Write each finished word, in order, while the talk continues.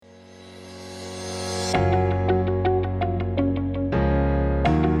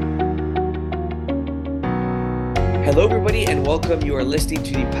Hello, everybody, and welcome. You are listening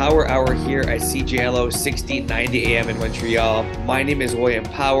to the Power Hour here at CJLO 1690 AM in Montreal. My name is William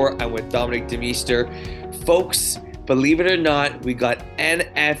Power. I'm with Dominic Demeester. Folks, believe it or not, we got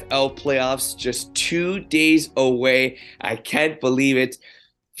NFL playoffs just 2 days away. I can't believe it.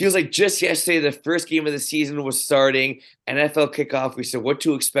 Feels like just yesterday, the first game of the season was starting. NFL kickoff. We said what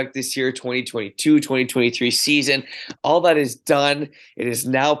to expect this year, 2022, 2023 season. All that is done. It is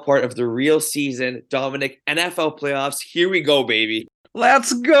now part of the real season. Dominic, NFL playoffs. Here we go, baby.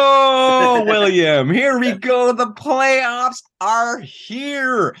 Let's go, William. Here we go. The playoffs are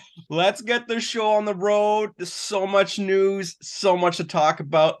here. Let's get the show on the road. There's so much news, so much to talk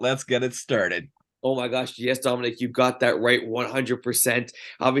about. Let's get it started. Oh my gosh, yes, Dominic, you got that right 100%.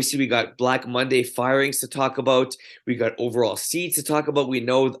 Obviously, we got Black Monday firings to talk about. We got overall seeds to talk about. We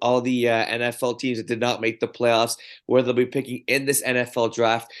know all the NFL teams that did not make the playoffs, where they'll be picking in this NFL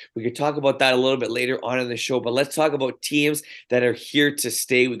draft. We could talk about that a little bit later on in the show, but let's talk about teams that are here to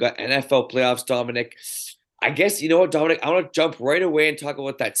stay. We got NFL playoffs, Dominic. I guess, you know what, Dominic, I want to jump right away and talk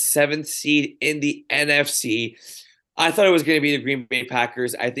about that 7th seed in the NFC. I thought it was going to be the Green Bay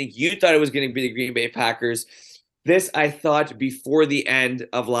Packers. I think you thought it was going to be the Green Bay Packers. This, I thought, before the end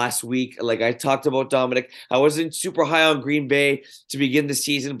of last week. Like I talked about, Dominic, I wasn't super high on Green Bay to begin the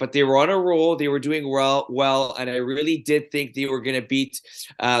season, but they were on a roll. They were doing well, and I really did think they were going to beat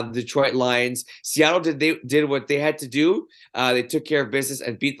the Detroit Lions. Seattle did what they had to do. They took care of business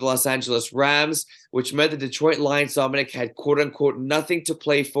and beat the Los Angeles Rams, which meant the Detroit Lions, Dominic, had quote-unquote nothing to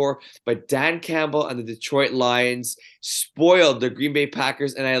play for, but Dan Campbell and the Detroit Lions spoiled the Green Bay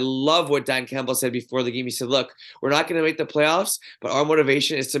Packers, and I love what Dan Campbell said before the game. He said, look, we're not going to make the playoffs, but our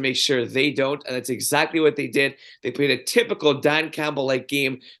motivation is to make sure they don't, and that's exactly what they did. They played a typical Dan Campbell-like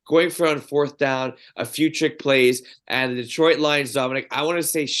game, going for on 4th down, a few trick plays, and the Detroit Lions, Dominic, I want to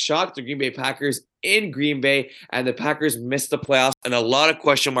say shocked the Green Bay Packers in Green Bay, and the Packers missed the playoffs, and a lot of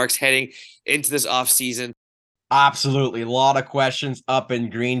question marks heading into this offseason. Absolutely. A lot of questions up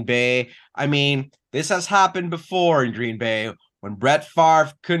in Green Bay. I mean, this has happened before in Green Bay. When Brett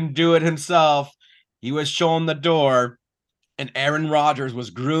Favre couldn't do it himself, he was shown the door, and Aaron Rodgers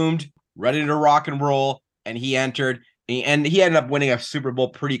was groomed, ready to rock and roll, and he entered, and he ended up winning a Super Bowl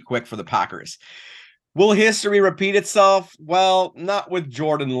pretty quick for the Packers. Will history repeat itself? Well, not with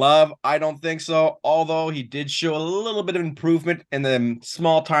Jordan Love. I don't think so, although he did show a little bit of improvement in the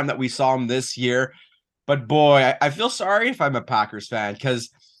small time that we saw him this year. But boy, I feel sorry if I'm a Packers fan because,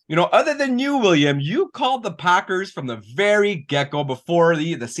 you know, other than you, William, you called the Packers from the very get-go before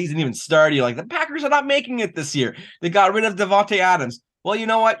the season even started. You're like, the Packers are not making it this year. They got rid of Davante Adams. Well, you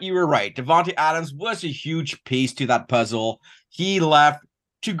know what? You were right. Davante Adams was a huge piece to that puzzle. He left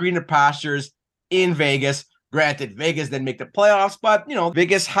to greener pastures in Vegas. Granted, Vegas didn't make the playoffs, but, you know,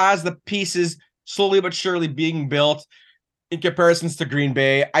 Vegas has the pieces slowly but surely being built in comparisons to Green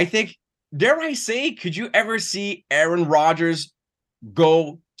Bay. I think, dare I say, could you ever see Aaron Rodgers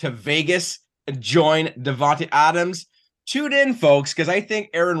go to Vegas and join Davante Adams? Tune in, folks, because I think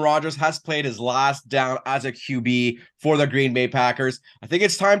Aaron Rodgers has played his last down as a QB for the Green Bay Packers. I think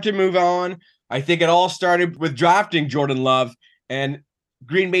it's time to move on. I think it all started with drafting Jordan Love, and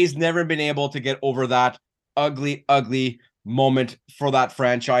Green Bay's never been able to get over that ugly, ugly moment for that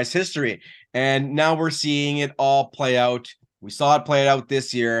franchise history. And now we're seeing it all play out. We saw it play out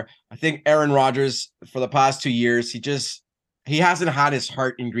this year. I think Aaron Rodgers, for the past 2 years, he hasn't had his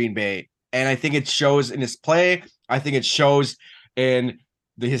heart in Green Bay. And I think it shows in his play. I think it shows in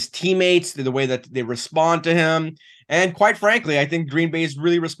his teammates, the way that they respond to him. And quite frankly, I think Green Bay is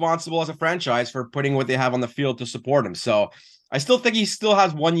really responsible as a franchise for putting what they have on the field to support him. So I still think he still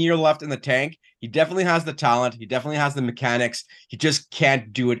has 1 year left in the tank. He definitely has the talent. He definitely has the mechanics. He just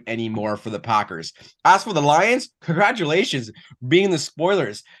can't do it anymore for the Packers. As for the Lions, congratulations being the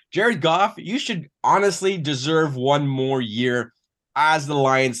spoilers. Jared Goff, you should honestly deserve 1 more year as the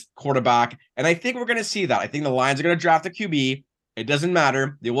Lions quarterback. And I think we're going to see that. I think the Lions are going to draft a QB. It doesn't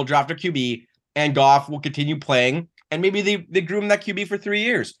matter. They will draft a QB, and Goff will continue playing. And maybe they groom that QB for 3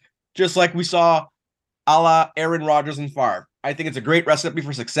 years, just like we saw a la Aaron Rodgers and Favre. I think it's a great recipe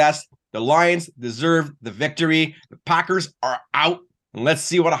for success. The Lions deserve the victory. The Packers are out. And let's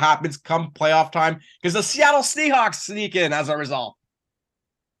see what happens come playoff time, because the Seattle Seahawks sneak in as a result.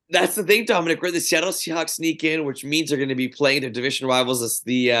 That's the thing, Dominic, right? The Seattle Seahawks sneak in, which means they're going to be playing their division rivals,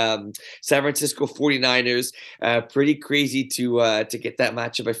 the San Francisco 49ers. Pretty crazy to get that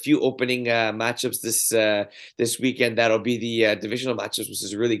matchup. A few opening matchups this weekend. That'll be the divisional matchups, which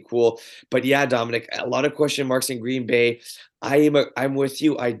is really cool. But yeah, Dominic, a lot of question marks in Green Bay. I'm with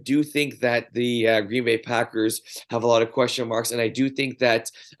you. I do think that the Green Bay Packers have a lot of question marks, and I do think that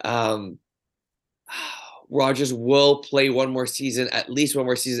Rodgers will play one more season, at least one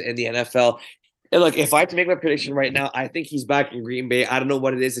more season in the NFL. And look, if I had to make my prediction right now, I think he's back in Green Bay. I don't know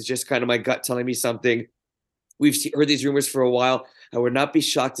what it is. It's just kind of my gut telling me something. We've heard these rumors for a while. I would not be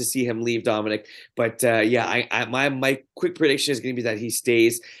shocked to see him leave, Dominic. But my quick prediction is going to be that he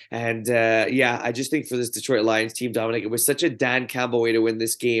stays. And I just think for this Detroit Lions team, Dominic, it was such a Dan Campbell way to win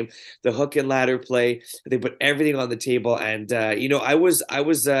this game. The hook and ladder play, they put everything on the table. And I was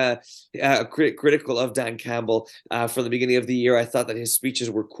critical of Dan Campbell from the beginning of the year. I thought that his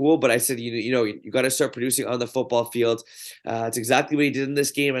speeches were cool, but I said, you got to start producing on the football field. It's exactly what he did in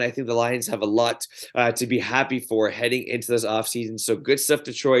this game, and I think the Lions have a lot to be happy for heading into this offseason. So good stuff,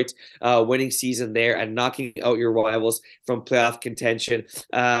 Detroit, winning season there and knocking out your rivals from playoff contention.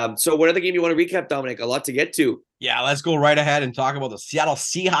 So what other game you want to recap, Dominic? A lot to get to. Yeah, let's go right ahead and talk about the Seattle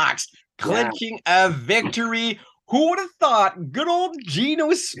Seahawks clinching a victory. Who would have thought good old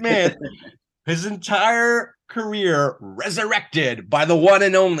Geno Smith, his entire career resurrected by the one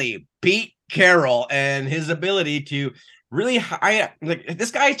and only Pete Carroll, and his ability to really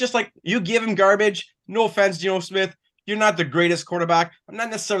this guy's just like, you give him garbage. No offense, Geno Smith. You're not the greatest quarterback. I'm not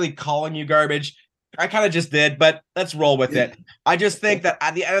necessarily calling you garbage. I kind of just did, but let's roll with it. I just think that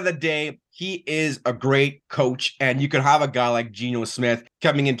at the end of the day, he is a great coach, and you could have a guy like Geno Smith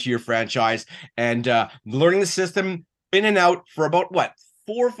coming into your franchise and learning the system in and out for about 4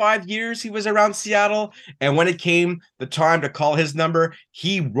 or 5 years. He was around Seattle, and when it came the time to call his number,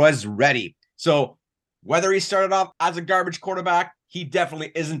 he was ready. So whether he started off as a garbage quarterback, he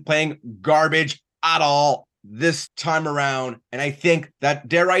definitely isn't playing garbage at all this time around. And I think that,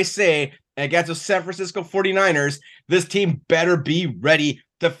 dare I say, against the San Francisco 49ers, this team better be ready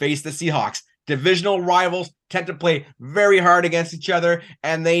to face the Seahawks. Divisional rivals tend to play very hard against each other,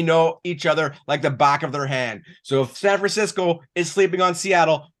 and they know each other like the back of their hand. So if San Francisco is sleeping on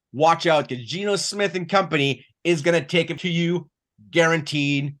Seattle, watch out, because Geno Smith and company is going to take it to you,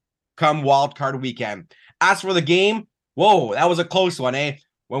 guaranteed, come wild card weekend. As for the game, whoa, that was a close one, eh?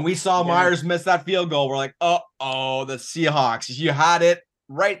 When we saw Myers miss that field goal, we're like, uh-oh, the Seahawks. You had it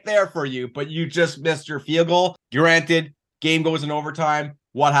right there for you, but you just missed your field goal. Granted, game goes in overtime.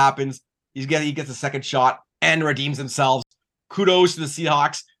 What happens? He gets a second shot and redeems themselves. Kudos to the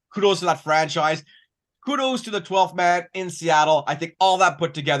Seahawks. Kudos to that franchise. Kudos to the 12th man in Seattle. I think all that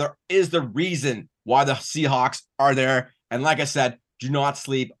put together is the reason why the Seahawks are there. And like I said, do not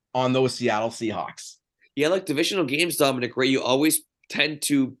sleep on those Seattle Seahawks. Yeah, like divisional games, Dominic, right? You always tend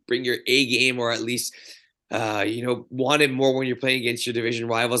to bring your A game, or at least want it more when you're playing against your division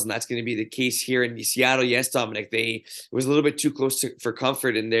rivals, and that's going to be the case here in Seattle. Yes, Dominic, it was a little bit too close for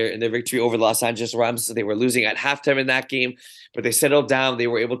comfort in their victory over the Los Angeles Rams. So they were losing at halftime in that game, but they settled down. They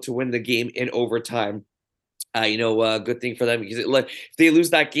were able to win the game in overtime. Good thing for them, because if they lose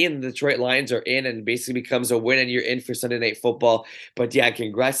that game, the Detroit Lions are in, and basically becomes a win, and you're in for Sunday Night Football. But yeah,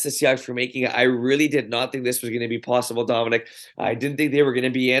 congrats to Seahawks for making it. I really did not think this was going to be possible, Dominic. I didn't think they were going to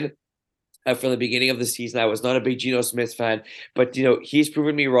be in. From the beginning of the season, I was not a big Geno Smith fan, but he's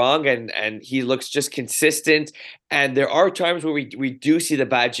proven me wrong, and he looks just consistent. And there are times where we do see the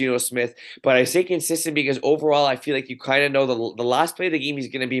bad Geno Smith, but I say consistent because overall, I feel like you kind of know the last play of the game he's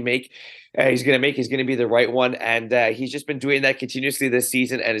going to make is going to be the right one, and he's just been doing that continuously this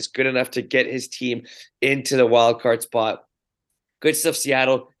season, and it's good enough to get his team into the wild card spot. Good stuff,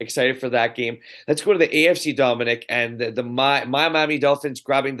 Seattle. Excited for that game. Let's go to the AFC, Dominic, and the Miami Dolphins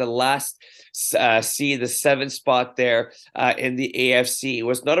grabbing the last seed, the 7th spot there in the AFC. It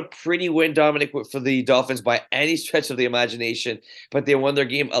was not a pretty win, Dominic, for the Dolphins by any stretch of the imagination, but they won their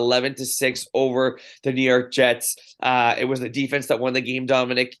game 11-6 over the New York Jets. It was the defense that won the game,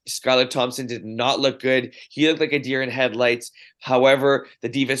 Dominic. Skylar Thompson did not look good. He looked like a deer in headlights. However, the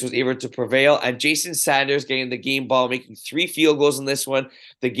defense was able to prevail, and Jason Sanders getting the game ball, making 3 field goals in this one,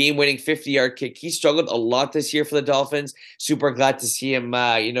 the game-winning 50-yard kick. He struggled a lot this year for the Dolphins. Super glad to see him,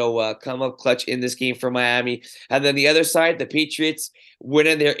 come up clutch in this game for Miami. And then the other side, the Patriots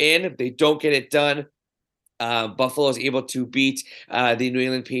winning, they're in. They don't get it done. Buffalo is able to beat the New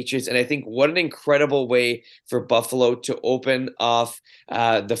England Patriots. And I think what an incredible way for Buffalo to open off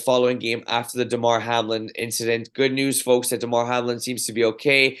the following game after the Damar Hamlin incident. Good news, folks, that Damar Hamlin seems to be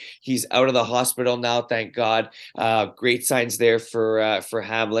okay. He's out of the hospital now, thank God. Great signs there for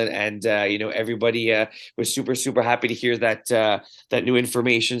Hamlin. And, everybody was super, super happy to hear that new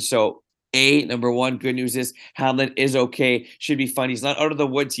information. So, number one, good news is Hamlin is okay. Should be fine. He's not out of the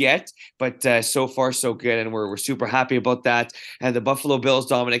woods yet, but so far so good, and we're super happy about that. And the Buffalo Bills,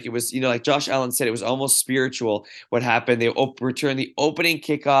 Dominic, it was like Josh Allen said, it was almost spiritual what happened. They returned the opening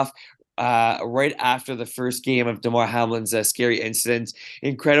kickoff right after the first game of Damar Hamlin's scary incident.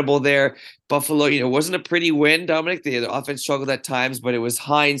 Incredible there. Buffalo, wasn't a pretty win, Dominic. The offense struggled at times, but it was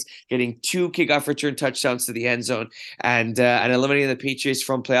Hines getting 2 kickoff return touchdowns to the end zone and eliminating the Patriots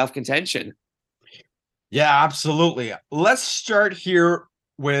from playoff contention. Yeah, absolutely. Let's start here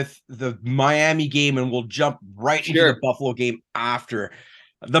with the Miami game, and we'll jump right into the Buffalo game after.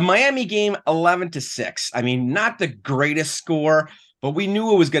 The Miami game, 11-6. I mean, not the greatest score, but we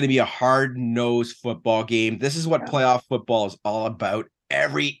knew it was going to be a hard-nosed football game. This is what playoff football is all about.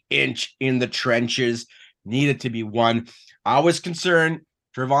 Every inch in the trenches needed to be won. I was concerned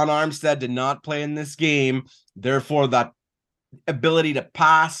Trevon Armstead did not play in this game. Therefore, that ability to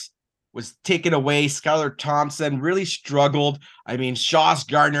pass was taken away. Skylar Thompson really struggled. I mean, Sauce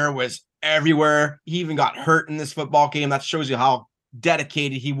Gardner was everywhere. He even got hurt in this football game. That shows you how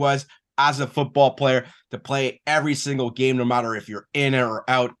dedicated he was as a football player to play every single game, no matter if you're in or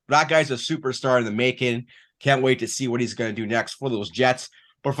out. That guy's a superstar in the making. Can't wait to see what he's going to do next for those Jets.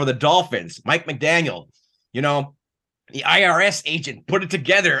 But for the Dolphins, Mike McDaniel, the IRS agent put it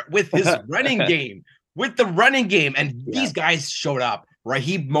together with his running game, and these guys showed up.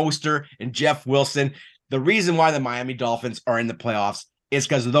 Raheem Mostert and Jeff Wilson. The reason why the Miami Dolphins are in the playoffs is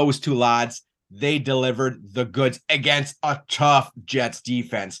because of those two lads. They delivered the goods against a tough Jets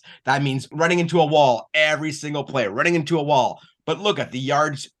defense. That means running into a wall every single play, running into a wall. But look at the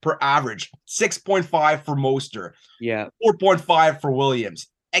yards per average, 6.5 for Mostert, 4.5 for Williams.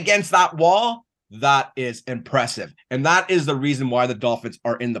 Against that wall, that is impressive. And that is the reason why the Dolphins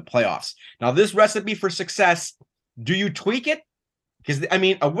are in the playoffs. Now, this recipe for success, do you tweak it? Because, I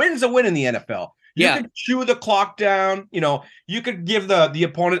mean, a win's a win in the NFL. You could chew the clock down. You could give the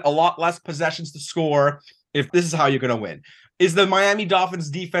opponent a lot less possessions to score if this is how you're going to win. Is the Miami Dolphins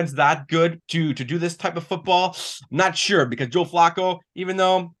defense that good to do this type of football? Not sure, because Joe Flacco, even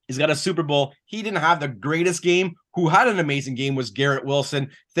though he's got a Super Bowl, he didn't have the greatest game. Who had an amazing game was Garrett Wilson.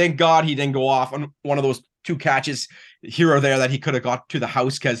 Thank God he didn't go off on one of those 2 catches here or there that he could have got to the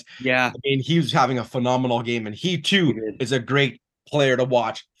house, because I mean, he was having a phenomenal game, and he too is a great player to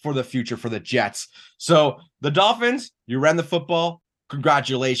watch for the future for the Jets. So the Dolphins, you ran the football.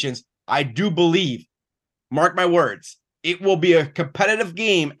 Congratulations. I do believe, mark my words, it will be a competitive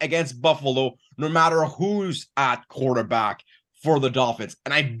game against Buffalo, no matter who's at quarterback for the Dolphins.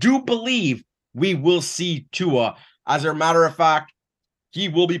 And I do believe we will see Tua. As a matter of fact, he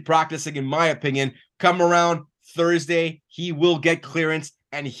will be practicing, in my opinion. Come around Thursday, he will get clearance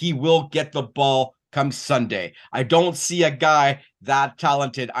and he will get the ball come Sunday. I don't see a guy that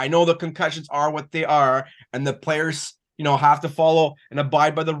talented. I know the concussions are what they are, and the players, have to follow and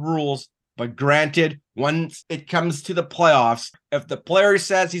abide by the rules. But granted, once it comes to the playoffs, if the player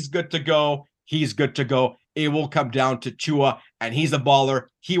says he's good to go, he's good to go. It will come down to Tua, and he's a baller.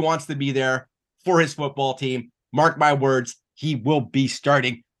 He wants to be there for his football team. Mark my words, he will be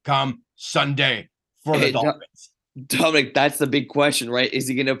starting come Sunday for the Dolphins. Dominic, that's the big question, right? Is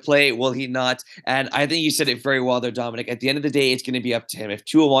he going to play? Will he not? And I think you said it very well there, Dominic. At the end of the day, it's going to be up to him. If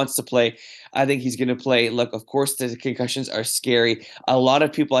Tua wants to play, I think he's going to play. Look, of course, the concussions are scary. A lot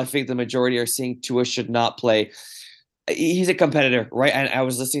of people, I think the majority are saying Tua should not play. He's a competitor, right? And I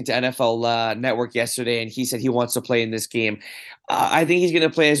was listening to NFL Network yesterday, and he said he wants to play in this game. I think he's going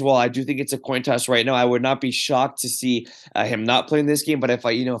to play as well. I do think it's a coin toss right now. I would not be shocked to see him not play in this game. But if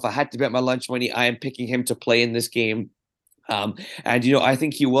I had to bet my lunch money, I am picking him to play in this game. And I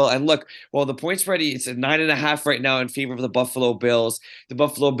think he will. And look, well, the point spread, it's at 9.5 right now in favor of the Buffalo Bills. The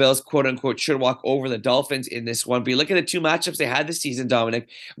Buffalo Bills, quote unquote, should walk over the Dolphins in this one. But you look at the 2 matchups they had this season, Dominic.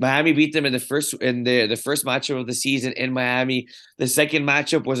 Miami beat them in the first matchup of the season in Miami. The second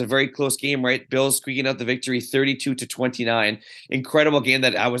matchup was a very close game, right? Bills squeaking out the victory 32-29. Incredible game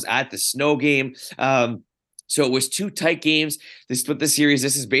that I was at, the snow game. So it was 2 tight games. They split the series.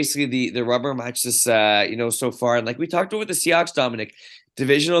 This is basically the rubber match this so far. And like we talked about the Seahawks, Dominic,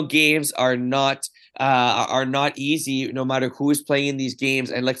 divisional games are not easy no matter who is playing in these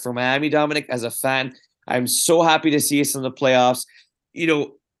games. And like for Miami, Dominic, as a fan, I'm so happy to see us in the playoffs.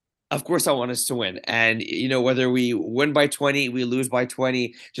 Of course I want us to win. And, whether we win by 20, we lose by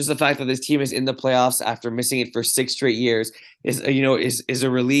 20, just the fact that this team is in the playoffs after missing it for 6 straight years is a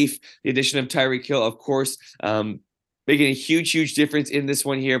relief. The addition of Tyreek Hill, of course, making a huge difference in this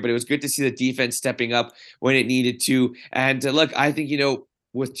one here, but it was good to see the defense stepping up when it needed to. And look, I think,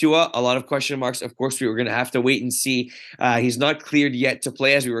 With Tua, a lot of question marks. Of course, we were going to have to wait and see. He's not cleared yet to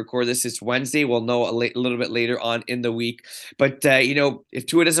play as we record this. It's Wednesday. We'll know a little bit later on in the week. But, if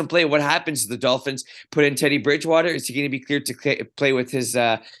Tua doesn't play, what happens? The Dolphins put in Teddy Bridgewater. Is he going to be cleared to play with his,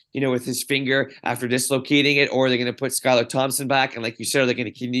 with his finger after dislocating it? Or are they going to put Skylar Thompson back? And like you said, are they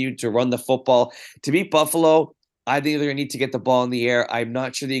going to continue to run the football? To beat Buffalo, I think they're going to need to get the ball in the air. I'm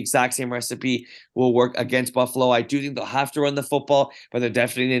not sure the exact same recipe will work against Buffalo. I do think they'll have to run the football, but they're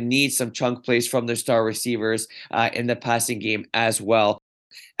definitely going to need some chunk plays from their star receivers in the passing game as well.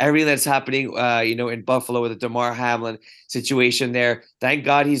 Everything that's happening, in Buffalo with the DeMar Hamlin situation there. Thank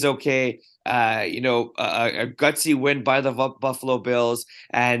God he's okay. A gutsy win by the Buffalo Bills.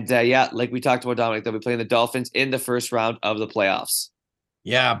 And like we talked about, Dominic, they'll be playing the Dolphins in the first round of the playoffs.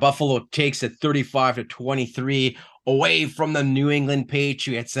 Yeah, Buffalo takes it 35-23 away from the New England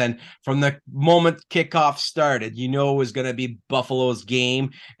Patriots. And from the moment kickoff started, it was going to be Buffalo's game,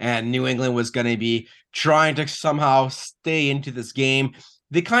 and New England was going to be trying to somehow stay into this game.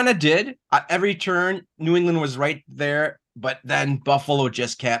 They kind of did. At every turn, New England was right there, but then Buffalo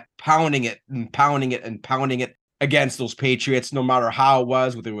just kept pounding it and pounding it and pounding it against those Patriots, no matter how it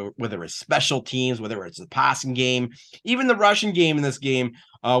was, whether it was special teams, whether it's the passing game, even the rushing game in this game.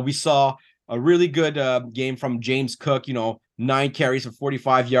 We saw a really good game from James Cook, 9 carries for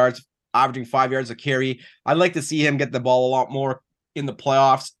 45 yards, averaging 5 yards a carry. I'd like to see him get the ball a lot more in the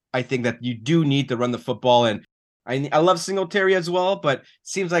playoffs. I think that you do need to run the football, and I love Singletary as well, but it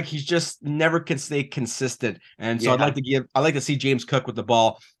seems like he's just never can stay consistent. And so I'd like to see James Cook with the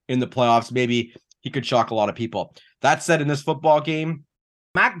ball in the playoffs. Maybe he could shock a lot of people. That said, in this football game,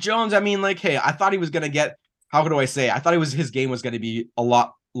 Mac Jones, I thought he was going to get, how do I say? I thought his game was going to be a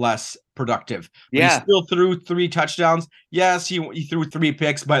lot less productive. But he still threw 3 touchdowns. Yes, he threw 3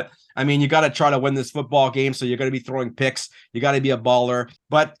 picks, but you got to try to win this football game, so you're going to be throwing picks. You got to be a baller.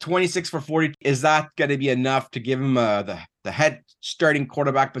 But 26 for 40, is that going to be enough to give him the head starting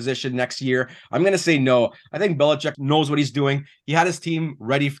quarterback position next year? I'm going to say no. I think Belichick knows what he's doing. He had his team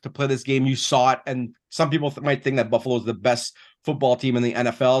ready to play this game. You saw it, and some people might think that Buffalo is the best football team in the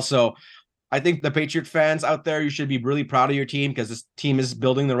NFL. So I think the Patriot fans out there, you should be really proud of your team, because this team is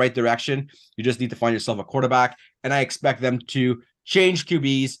building the right direction. You just need to find yourself a quarterback, and I expect them to change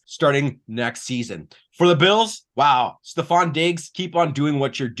QBs starting next season. For the Bills, wow, Stephon Diggs, keep on doing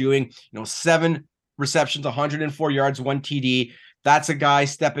what you're doing. 7 receptions, 104 yards, 1 TD. That's a guy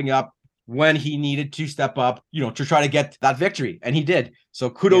stepping up when he needed to step up, to try to get that victory, and he did. So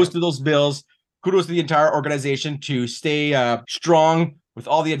kudos to those Bills. Kudos to the entire organization to stay strong with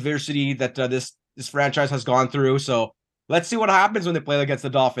all the adversity that this franchise has gone through. So let's see what happens when they play against the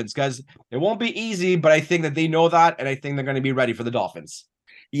Dolphins, because it won't be easy, but I think that they know that, and I think they're going to be ready for the Dolphins.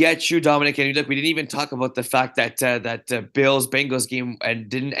 Yeah, true, Dominic. And look, we didn't even talk about the fact that Bills-Bengals game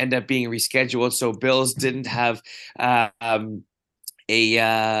didn't end up being rescheduled. So Bills didn't have they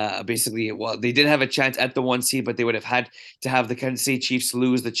did have a chance at the 1 seed, but they would have had to have the Kansas City Chiefs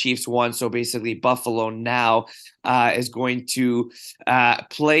lose. The Chiefs won, so basically Buffalo now is going to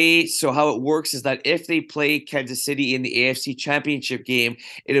play. So how it works is that if they play Kansas City in the AFC Championship game,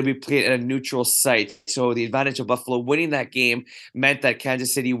 it'll be played at a neutral site. So the advantage of Buffalo winning that game meant that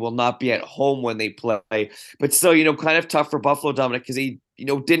Kansas City will not be at home when they play. But still, kind of tough for Buffalo, Dominic, because they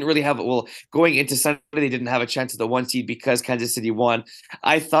didn't really have going into Sunday, they didn't have a chance at the 1 seed because Kansas City won.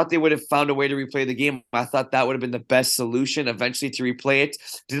 I thought they would have found a way to replay the game. I thought that would have been the best solution eventually to replay it.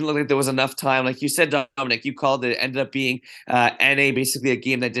 Didn't look like there was enough time. Like you said, Dominic, you called it. It ended up being NA, basically a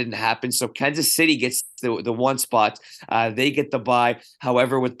game that didn't happen. So Kansas City gets the 1 spot. They get the bye.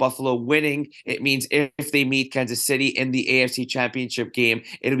 However, with Buffalo winning, it means if they meet Kansas City in the AFC Championship game,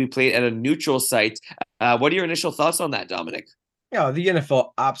 it'll be played at a neutral site. What are your initial thoughts on that, Dominic? Yeah, the NFL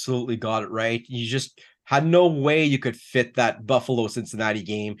absolutely got it right. You just had no way you could fit that Buffalo-Cincinnati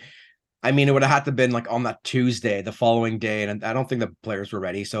game. It would have had to been like on that Tuesday, the following day, and I don't think the players were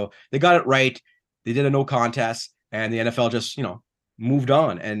ready. So they got it right. They did a no contest, and the NFL just, moved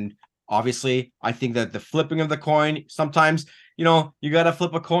on. And obviously, I think that the flipping of the coin, sometimes, you got to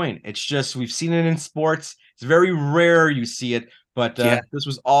flip a coin. It's just, we've seen it in sports. It's very rare you see it, but this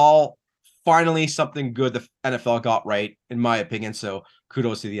was all finally something good the NFL got right, in my opinion. So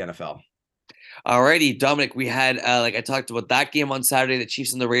kudos to the NFL. Alrighty, Dominic, we had, like I talked about that game on Saturday, the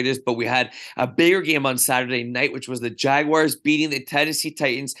Chiefs and the Raiders, but we had a bigger game on Saturday night, which was the Jaguars beating the Tennessee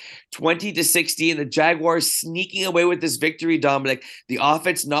Titans 20-16. The Jaguars sneaking away with this victory, Dominic. The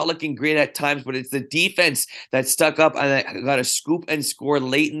offense not looking great at times, but it's the defense that stuck up and got a scoop and score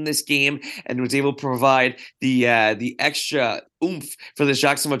late in this game and was able to provide the extra oomph for the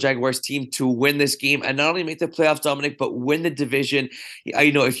Jacksonville Jaguars team to win this game and not only make the playoffs, Dominic, but win the division.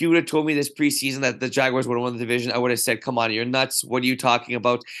 If you would have told me this preseason that the Jaguars would have won the division, I would have said, come on, you're nuts. What are you talking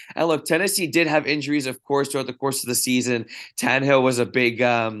about? And look, Tennessee did have injuries, of course, throughout the course of the season. Tannehill was a big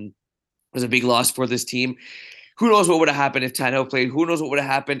loss for this team. Who knows what would have happened if Tannehill played? Who knows what would have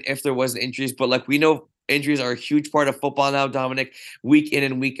happened if there wasn't injuries? But like we know, injuries are a huge part of football now, Dominic. Week in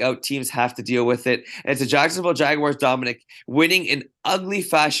and week out, teams have to deal with it. And it's the Jacksonville Jaguars, Dominic, winning in ugly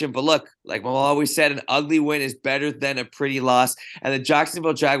fashion. But look, like Mom always said, an ugly win is better than a pretty loss. And the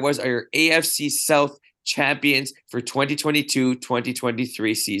Jacksonville Jaguars are your AFC South champions for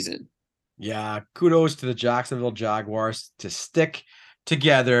 2022-2023 season. Yeah, kudos to the Jacksonville Jaguars to stick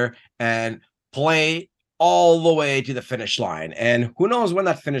together and play all the way to the finish line. And who knows when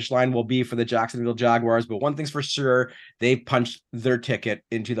that finish line will be for the Jacksonville Jaguars, but one thing's for sure, they punched their ticket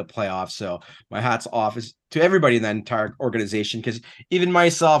into the playoffs. So my hat's off to everybody in that entire organization, because even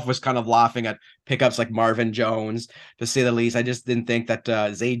myself was kind of laughing at pickups like Marvin Jones, to say the least. I just didn't think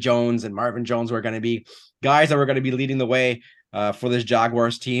that Zay Jones and Marvin Jones were going to be guys that were going to be leading the way for this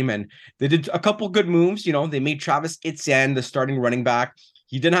Jaguars team. And they did a couple good moves. They made Travis Etienne the starting running back.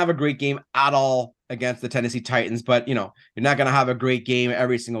 He didn't have a great game at all against the Tennessee Titans, but you're not going to have a great game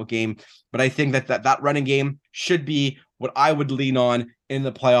every single game. But I think that running game should be what I would lean on in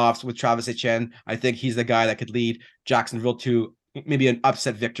the playoffs with Travis Etienne. I think he's the guy that could lead Jacksonville to maybe an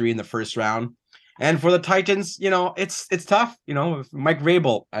upset victory in the first round. And for the Titans, it's tough. Mike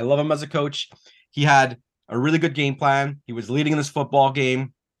Vrabel, I love him as a coach. He had a really good game plan. He was leading this football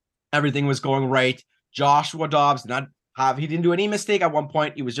game. Everything was going right. Joshua Dobbs he didn't do any mistake at one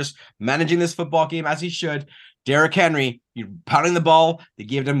point. He was just managing this football game as he should. Derrick Henry, pounding the ball. They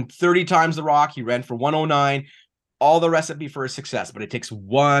gave him 30 times the rock. He ran for 109. All the recipe for success, but it takes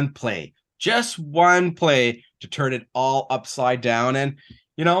one play, just one play to turn it all upside down. And,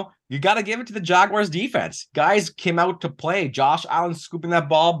 you got to give it to the Jaguars defense. Guys came out to play. Josh Allen scooping that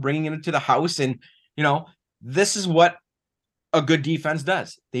ball, bringing it into the house. And, this is what a good defense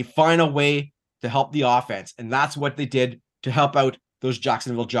does. They find a way to help the offense. And that's what they did to help out those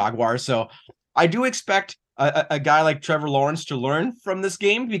Jacksonville Jaguars. So I do expect a guy like Trevor Lawrence to learn from this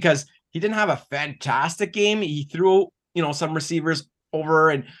game, because he didn't have a fantastic game. He threw, some receivers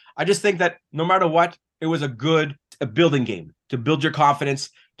over. And I just think that no matter what, it was a building game to build your confidence,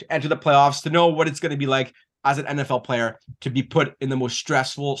 to enter the playoffs, to know what it's going to be like as an NFL player, to be put in the most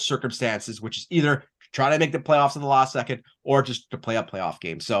stressful circumstances, which is either try to make the playoffs in the last second or just to play a playoff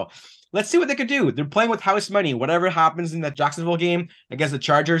game. So let's see what they could do. They're playing with house money. Whatever happens in that Jacksonville game against the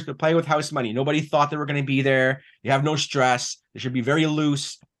Chargers, they're playing with house money. Nobody thought they were going to be there. They have no stress. They should be very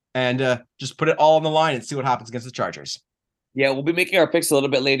loose and just put it all on the line and see what happens against the Chargers. Yeah, we'll be making our picks a little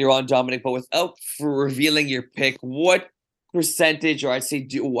bit later on, Dominic, but without revealing your pick, what percentage, or I'd say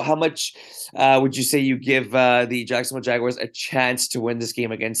how much would you say you give the Jacksonville Jaguars a chance to win this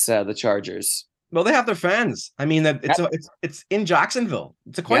game against the Chargers? Well, they have their fans. I mean, it's in Jacksonville.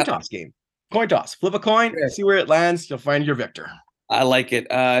 It's a coin toss game. Coin toss. Flip a coin, see where it lands. You'll find your victor. I like it.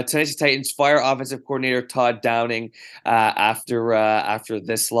 Tennessee Titans fire offensive coordinator Todd Downing after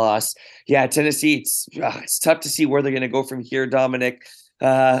this loss. Yeah, Tennessee. It's tough to see where they're going to go from here, Dominic.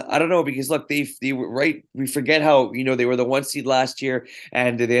 I don't know, because look, we forget how, they were the 1 seed last year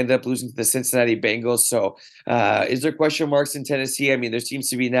and they ended up losing to the Cincinnati Bengals. So is there question marks in Tennessee? I mean, there seems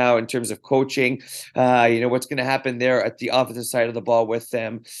to be now in terms of coaching, what's going to happen there at the offensive side of the ball with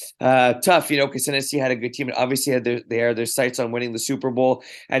them. Tough, because Tennessee had a good team and obviously had their sights on winning the Super Bowl,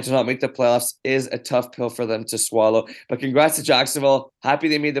 and to not make the playoffs is a tough pill for them to swallow. But congrats to Jacksonville. Happy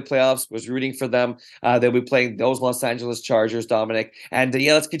they made the playoffs, was rooting for them. They'll be playing those Los Angeles Chargers, Dominic. And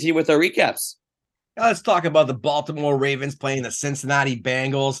let's continue with our recaps. Let's talk about the Baltimore Ravens playing the Cincinnati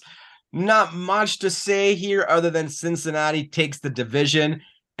Bengals. Not much to say here other than Cincinnati takes the division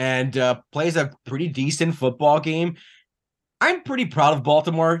and plays a pretty decent football game. I'm pretty proud of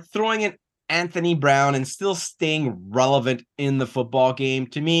Baltimore throwing in Anthony Brown and still staying relevant in the football game.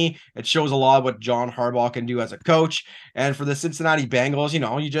 To me, it shows a lot of what John Harbaugh can do as a coach. And for the Cincinnati Bengals,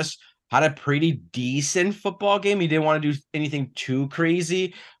 you just had a pretty decent football game. He didn't want to do anything too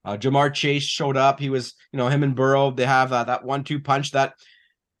crazy. Jamar Chase showed up. He was, him and Burrow, they have that 1-2 punch that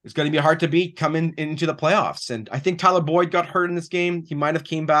is going to be hard to beat coming into the playoffs. And I think Tyler Boyd got hurt in this game. He might have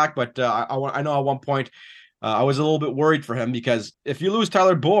came back, but I know at one point I was a little bit worried for him, because if you lose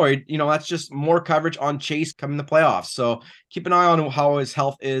Tyler Boyd, that's just more coverage on Chase coming the playoffs. So keep an eye on how his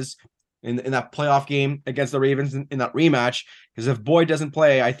health is in that playoff game against the Ravens in that rematch. Because if Boyd doesn't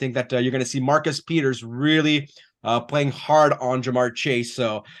play, I think that you're going to see Marcus Peters really playing hard on Jamar Chase.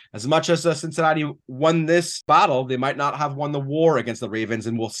 So as much as Cincinnati won this battle, they might not have won the war against the Ravens,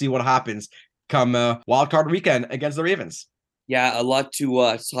 and we'll see what happens come wild card weekend against the Ravens. Yeah, a lot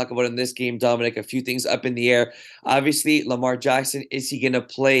to talk about in this game, Dominic. A few things up in the air. Obviously, Lamar Jackson, is he going to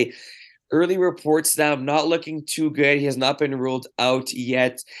play? Early reports now not looking too good. He has not been ruled out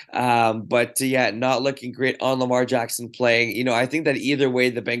yet. But yeah, not looking great on Lamar Jackson playing. I think that either way,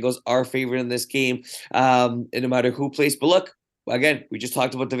 the Bengals are favored in this game, and no matter who plays. But look, again, we just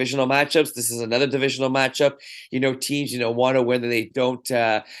talked about divisional matchups. This is another divisional matchup. Teams, want to win and they don't.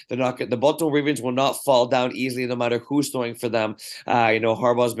 They're not. The Baltimore Ravens will not fall down easily, no matter who's throwing for them.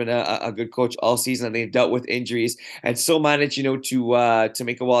 Harbaugh's been a good coach all season, and they've dealt with injuries and still managed, to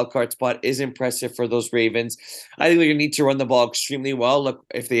make a wild card spot is impressive for those Ravens. I think they're going to need to run the ball extremely well. Look,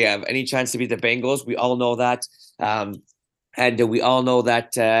 if they have any chance to beat the Bengals, we all know that. And we all know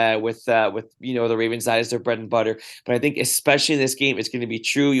that with the Ravens, that is their bread and butter. But I think especially in this game, it's going to be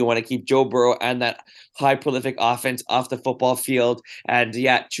true. You want to keep Joe Burrow and that high prolific offense off the football field, and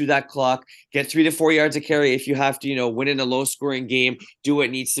chew that clock. Get 3 to 4 yards a carry if you have to. Win in a low scoring game. Do what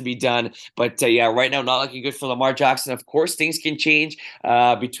needs to be done. But right now, not looking good for Lamar Jackson. Of course, things can change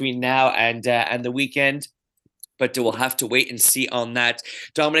between now and the weekend. But we'll have to wait and see on that.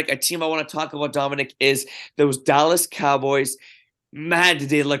 Dominic, a team I want to talk about, Dominic, is those Dallas Cowboys. Man, did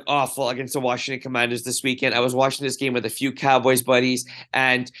they look awful against the Washington Commanders this weekend. I was watching this game with a few Cowboys buddies,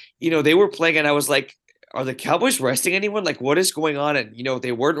 and, they were playing, and I was like, are the Cowboys resting anyone? Like, what is going on? And,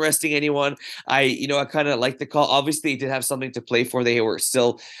 they weren't resting anyone. I kind of like the call. Obviously, they did have something to play for. They were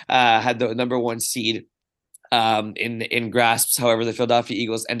still had the number 1 seed in grasps. However, the Philadelphia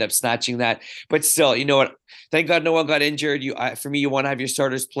Eagles end up snatching that. But still, you know what? Thank God no one got injured. For me, you want to have your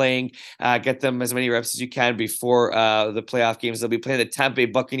starters playing, get them as many reps as you can before the playoff games. They'll be playing the Tampa Bay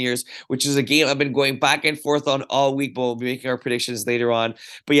Buccaneers, which is a game I've been going back and forth on all week, but we'll be making our predictions later on.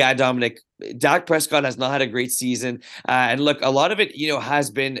 But yeah, Dominic, Dak Prescott has not had a great season. And look, a lot of it,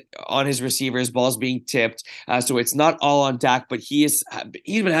 has been on his receivers, balls being tipped. So it's not all on Dak, but he's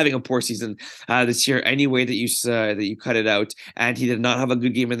been having a poor season this year anyway that you cut it out. And he did not have a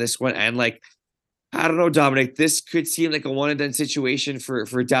good game in this one. And I don't know, Dominic, this could seem like a one and done situation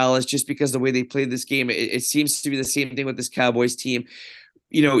for Dallas just because the way they played this game. It seems to be the same thing with this Cowboys team,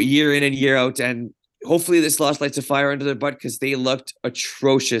 year in and year out. And hopefully this loss lights a fire under their butt because they looked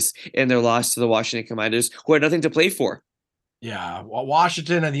atrocious in their loss to the Washington Commanders, who had nothing to play for. Yeah,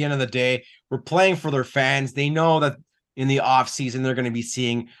 Washington, at the end of the day, were playing for their fans. They know that in the offseason, they're going to be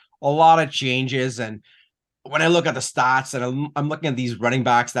seeing a lot of changes. And when I look at the stats and I'm looking at these running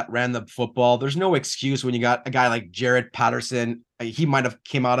backs that ran the football, there's no excuse when you got a guy like Jared Patterson. He might have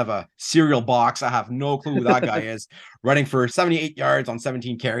came out of a cereal box. I have no clue who that guy is, running for 78 yards on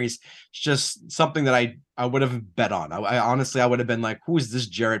 17 carries. It's just something that I would have bet on. I honestly, I would have been like, who is this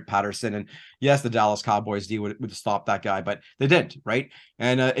Jared Patterson? And yes, the Dallas Cowboys would stop that guy, but they didn't, right?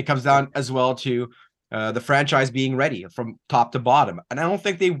 And it comes down as well to the franchise being ready from top to bottom. And I don't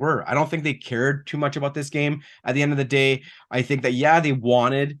think they were. I don't think they cared too much about this game. At the end of the day, I think that, they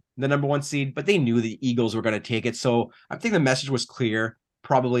wanted the number 1 seed, but they knew the Eagles were going to take it. So I think the message was clear,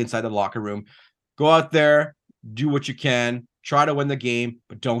 probably inside the locker room. Go out there, do what you can, try to win the game,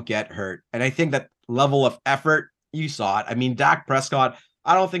 but don't get hurt. And I think that level of effort, you saw it. I mean, Dak Prescott,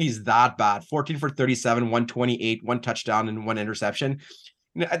 I don't think he's that bad. 14 for 37, 128, 1 touchdown and 1 interception.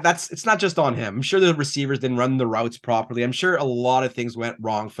 It's not just on him. I'm sure the receivers didn't run the routes properly. I'm sure a lot of things went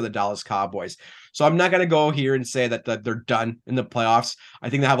wrong for the Dallas Cowboys. So I'm not going to go here and say that they're done in the playoffs. I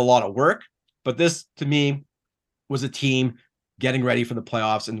think they have a lot of work, but this to me was a team getting ready for the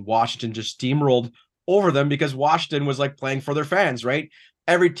playoffs, and Washington just steamrolled over them because Washington was like playing for their fans, right?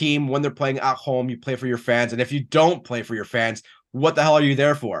 Every team, when they're playing at home, you play for your fans. And if you don't play for your fans, what the hell are you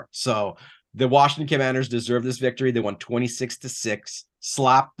there for? So the Washington Commanders deserve this victory. They won 26-6,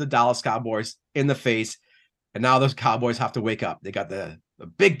 slapped the Dallas Cowboys in the face. And now those Cowboys have to wake up. They got the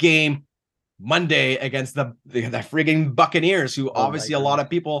big game Monday against the frigging Buccaneers, who obviously a lot of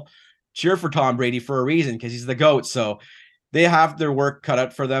people cheer for Tom Brady for a reason because he's the GOAT. So they have their work cut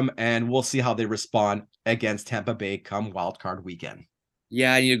out for them, and we'll see how they respond against Tampa Bay come wildcard weekend.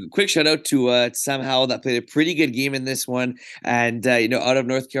 Yeah, quick shout out to Sam Howell that played a pretty good game in this one. And, out of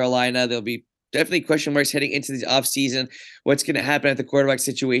North Carolina, there'll be definitely question marks heading into the offseason. What's going to happen at the quarterback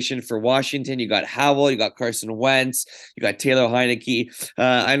situation for Washington? You got Howell, you got Carson Wentz, you got Taylor Heineke.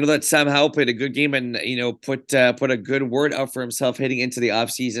 I know that Sam Howell played a good game and, put a good word out for himself heading into the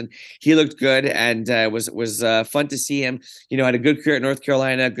offseason. He looked good and was fun to see him. Had a good career at North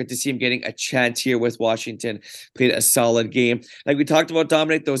Carolina. Good to see him getting a chance here with Washington. Played a solid game. Like we talked about,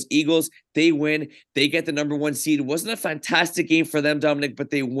 Dominic, those Eagles, They win. They get the number 1 seed. It wasn't a fantastic game for them, Dominic, but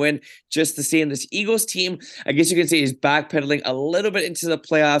they win just the same. This Eagles team, I guess you can say, is backpedaling a little bit into the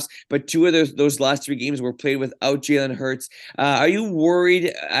playoffs, but 2 of those last 3 games were played without Jalen Hurts. Are you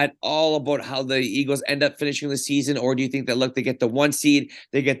worried at all about how the Eagles end up finishing the season, or do you think that, look, they get the 1 seed,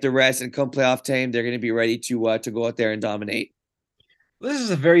 they get the rest, and come playoff time, they're going to be ready to go out there and dominate? This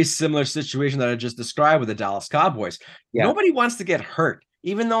is a very similar situation that I just described with the Dallas Cowboys. Yeah. Nobody wants to get hurt,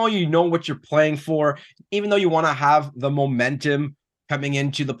 even though you know what you're playing for, even though you want to have the momentum coming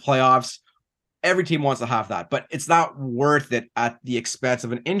into the playoffs. Every team wants to have that, but it's not worth it at the expense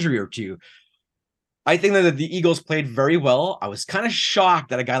of an injury or two. I think that the Eagles played very well. I was kind of shocked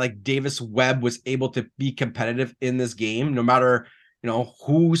that a guy like Davis Webb was able to be competitive in this game, no matter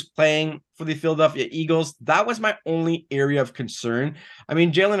who's playing for the Philadelphia Eagles. That was my only area of concern. I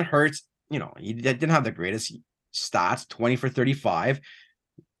mean, Jalen Hurts, he didn't have the greatest stats, 20 for 35,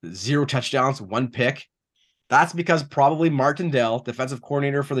 0 touchdowns, 1 pick. That's because probably Martindale, defensive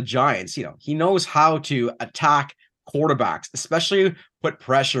coordinator for the Giants, he knows how to attack quarterbacks, especially put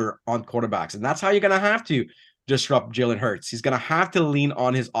pressure on quarterbacks. And that's how you're going to have to disrupt Jalen Hurts. He's going to have to lean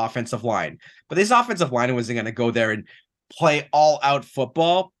on his offensive line. But this offensive line wasn't going to go there and play all out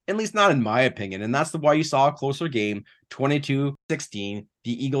football, at least not in my opinion. And that's why you saw a closer game, 22-16.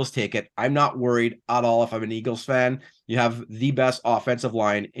 The Eagles take it. I'm not worried at all if I'm an Eagles fan. You have the best offensive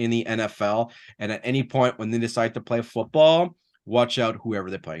line in the NFL. And at any point when they decide to play football, watch out whoever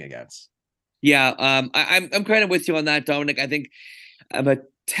they're playing against. Yeah, I'm kind of with you on that, Dominic. I think I'm a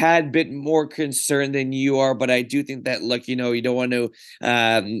tad bit more concerned than you are, but I do think that, look, you don't want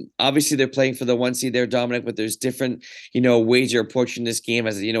to, obviously they're playing for the 1 seed there, Dominic, but there's different, ways you're approaching this game,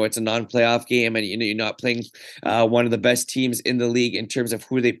 as it's a non-playoff game, and you're not playing one of the best teams in the league in terms of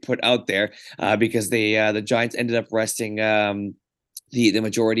who they put out there, because the Giants ended up resting the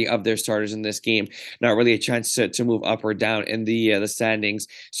majority of their starters in this game. Not really a chance to move up or down in the standings.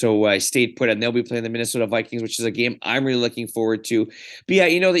 So stayed put, and they'll be playing the Minnesota Vikings, which is a game I'm really looking forward to. But yeah,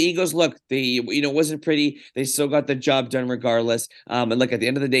 the Eagles, look, they wasn't pretty. They still got the job done regardless. And look, at the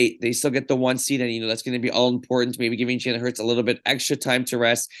end of the day, they still get the 1 seed, and that's going to be all important. Maybe giving Jalen Hurts a little bit extra time to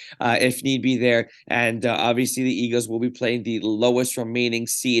rest if need be there. And obviously the Eagles will be playing the lowest remaining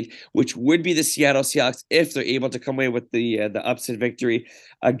seed, which would be the Seattle Seahawks, if they're able to come away with the upset victory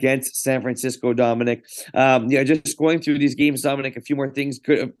against San Francisco, Dominic. Just going through these games, Dominic, a few more things.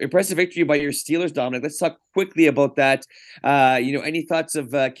 Good, impressive victory by your Steelers, Dominic. Let's talk quickly about that. Any thoughts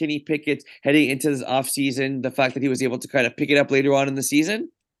of Kenny Pickett heading into this offseason, the fact that he was able to kind of pick it up later on in the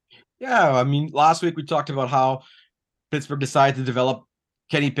season? Yeah, I mean, last week we talked about how Pittsburgh decided to develop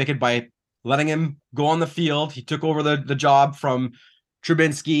Kenny Pickett by letting him go on the field. He took over the job from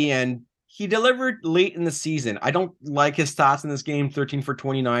Trubinsky, and he delivered late in the season. I don't like his stats in this game, 13 for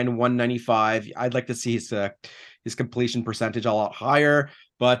 29, 195. I'd like to see his completion percentage a lot higher.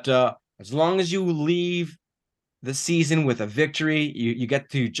 But as long as you leave the season with a victory, you get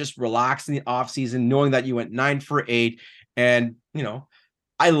to just relax in the offseason, knowing that you went 9 for 8. And,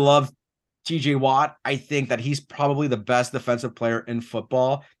 I love TJ Watt. I think that he's probably the best defensive player in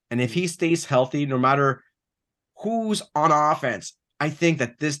football. And if he stays healthy, no matter who's on offense, I think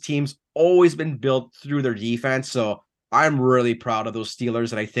that this team's always been built through their defense. So I'm really proud of those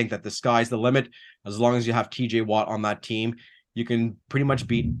Steelers. And I think that the sky's the limit. As long as you have TJ Watt on that team, you can pretty much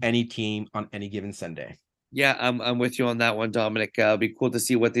beat any team on any given Sunday. Yeah, I'm with you on that one, Dominic. It'll be cool to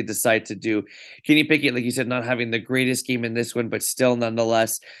see what they decide to do. Kenny Pickett, like you said, not having the greatest game in this one, but still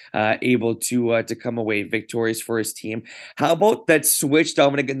nonetheless able to come away victorious for his team. How about that switch,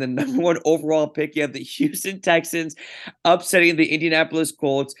 Dominic, in the number 1 overall pick? You have the Houston Texans upsetting the Indianapolis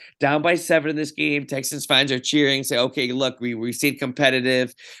Colts, down by 7 in this game. Texans fans are cheering, say, okay, look, we stayed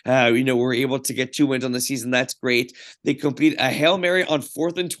competitive. We're able to get 2 wins on the season. That's great. They complete a Hail Mary on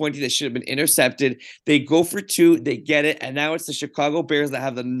 4th and 20 that should have been intercepted. They go for 2, they get it, and now it's the Chicago Bears that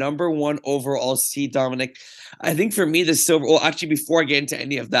have the number 1 overall seed, Dominic. I think for me, actually, before I get into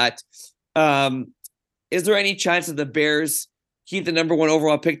any of that, is there any chance that the Bears keep the number 1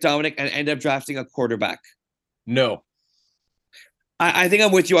 overall pick, Dominic, and end up drafting a quarterback? No. I think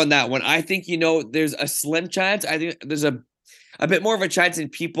I'm with you on that one. I think, there's a slim chance. I think there's a bit more of a chance than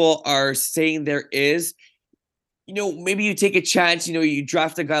people are saying there is. Maybe you take a chance, you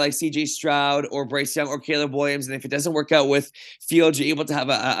draft a guy like CJ Stroud or Bryce Young or Caleb Williams. And if it doesn't work out with Fields, you're able to have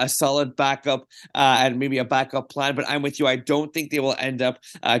a solid backup and maybe a backup plan. But I'm with you. I don't think they will end up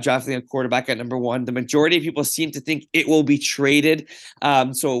drafting a quarterback at number 1. The majority of people seem to think it will be traded.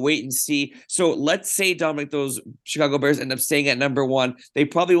 So wait and see. So let's say, Dominic, those Chicago Bears end up staying at number 1. They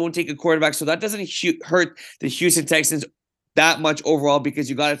probably won't take a quarterback. So that doesn't hurt the Houston Texans that much overall because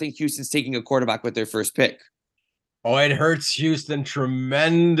you got to think Houston's taking a quarterback with their first pick. Oh, it hurts Houston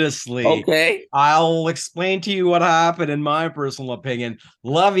tremendously. Okay. I'll explain to you what happened in my personal opinion.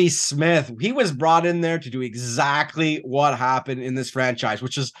 Lovie Smith, he was brought in there to do exactly what happened in this franchise,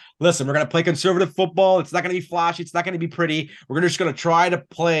 which is, listen, we're going to play conservative football. It's not going to be flashy. It's not going to be pretty. We're just going to try to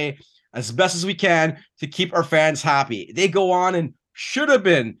play as best as we can to keep our fans happy. They go on and should have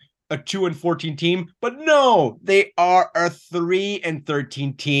been a 2-14 team, but no, they are a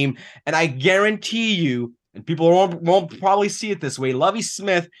 3-13 team. And I guarantee you, and people won't probably see it this way, Lovie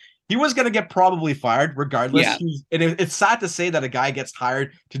Smith, he was going to get probably fired regardless. Yeah. And it's sad to say that a guy gets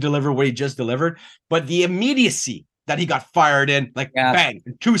hired to deliver what he just delivered, but the immediacy that he got fired in, like bang,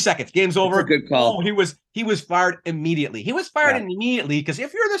 in 2 seconds, game's over. That's a good call. Oh, he was fired immediately. He was fired immediately because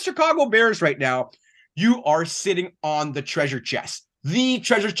if you're the Chicago Bears right now, you are sitting on the treasure chest. The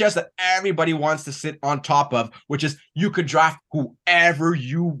treasure chest that everybody wants to sit on top of, which is you could draft whoever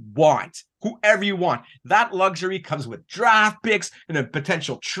you want. Whoever you want. That luxury comes with draft picks and then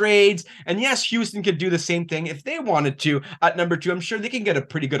potential trades. And yes, Houston could do the same thing if they wanted to at number 2. I'm sure they can get a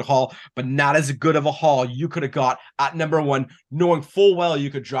pretty good haul, but not as good of a haul you could have got at number 1, knowing full well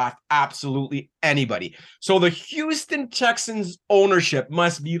you could draft absolutely anybody. So the Houston Texans ownership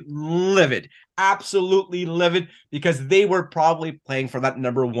must be livid, absolutely livid, because they were probably playing for that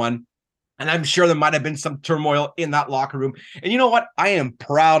number 1. And I'm sure there might have been some turmoil in that locker room. And you know what? I am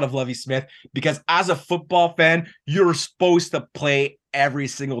proud of Lovie Smith because as a football fan, you're supposed to play every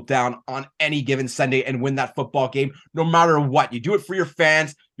single down on any given Sunday and win that football game, no matter what. You do it for your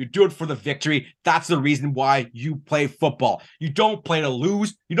fans. You do it for the victory. That's the reason why you play football. You don't play to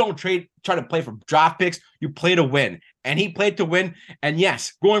lose. You don't try to play for draft picks. You play to win. And he played to win. And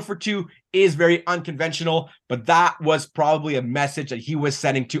yes, going for 2 is very unconventional, but that was probably a message that he was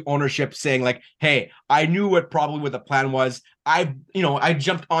sending to ownership saying like, hey, I knew what the plan was. I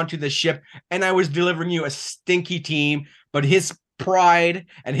jumped onto the ship and I was delivering you a stinky team, but his pride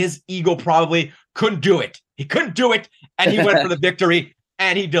and his ego probably couldn't do it. He couldn't do it. And he went for the victory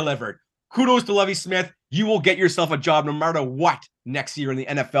and he delivered. Kudos to Lovie Smith. You will get yourself a job no matter what next year in the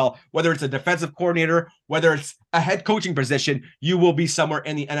NFL, whether it's a defensive coordinator, whether it's a head coaching position, you will be somewhere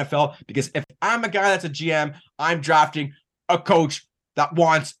in the NFL. Because if I'm a guy that's a GM, I'm drafting a coach that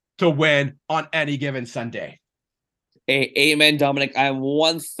wants to win on any given Sunday. Hey, amen, Dominic. I'm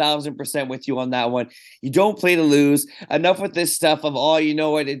 1,000% with you on that one. You don't play to lose. Enough with this stuff of, oh, you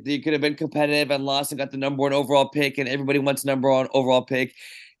know what, you could have been competitive and lost and got the number 1 overall pick, and everybody wants number 1 overall pick.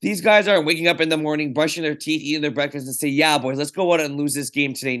 These guys aren't waking up in the morning, brushing their teeth, eating their breakfast, and say, yeah, boys, let's go out and lose this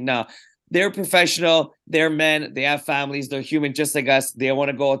game today. No, they're professional. They're men. They have families. They're human just like us. They want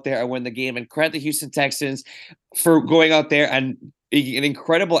to go out there and win the game. And credit the Houston Texans for going out there and an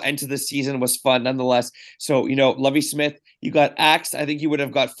incredible end to the season. Was fun nonetheless. So, Lovie Smith, you got axed. I think you would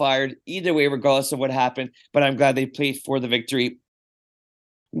have got fired either way, regardless of what happened. But I'm glad they played for the victory.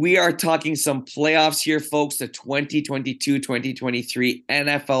 We are talking some playoffs here, folks. The 2022-2023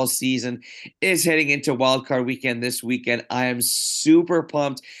 NFL season is heading into wildcard weekend this weekend. I am super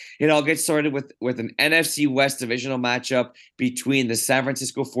pumped. It all gets started with an NFC West divisional matchup between the San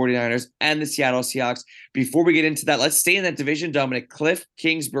Francisco 49ers and the Seattle Seahawks. Before we get into that, let's stay in that division, Dominic. Cliff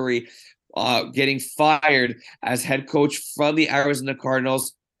Kingsbury getting fired as head coach from the Arizona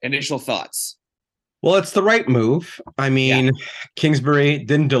Cardinals. Initial thoughts? Well, it's the right move. I mean, Kingsbury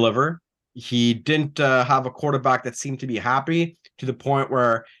didn't deliver. He didn't have a quarterback that seemed to be happy to the point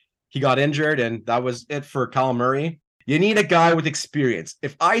where he got injured, and that was it for Kyle Murray. You need a guy with experience.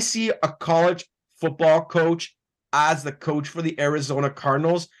 If I see a college football coach as the coach for the Arizona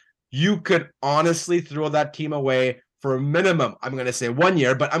Cardinals, you could honestly throw that team away for a minimum. I'm going to say 1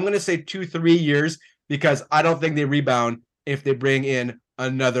 year, but I'm going to say 2-3 years because I don't think they rebound if they bring in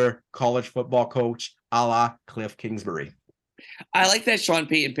another college football coach a la Cliff Kingsbury. I like that Sean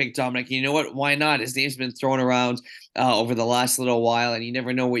Payton pick, Dominic. You know what? Why not? His name's been thrown around over the last little while, and you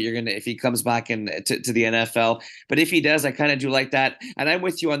never know what you're gonna if he comes back to the NFL. But if he does, I kind of do like that, and I'm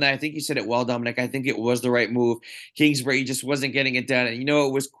with you on that. I think you said it well, Dominic. I think it was the right move. Kingsbury just wasn't getting it done, and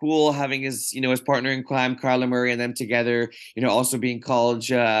it was cool having his his partner in crime, Kyler Murray, and them together. Also being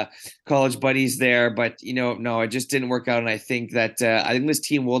college buddies there, but no, it just didn't work out. And I think that this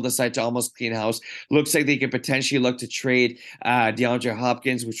team will decide to almost clean house. Looks like they could potentially look to trade DeAndre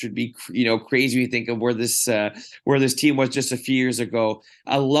Hopkins, which would be crazy when you think of where this team was just a few years ago.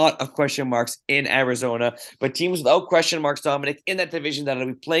 A lot of question marks in Arizona, but teams without question marks, Dominic, in that division that will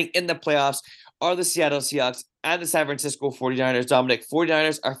be playing in the playoffs are the Seattle Seahawks and the San Francisco 49ers. Dominic,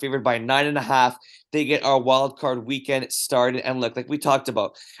 49ers are favored by 9.5. They get our wild card weekend started. And look, like we talked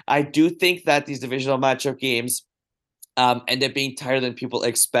about, I do think that these divisional matchup games end up being tighter than people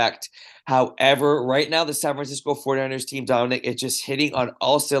expect. However, right now, the San Francisco 49ers team, Dominic, is just hitting on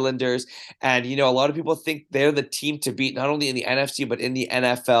all cylinders. And, a lot of people think they're the team to beat, not only in the NFC, but in the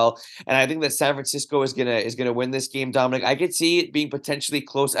NFL. And I think that San Francisco is gonna win this game, Dominic. I could see it being potentially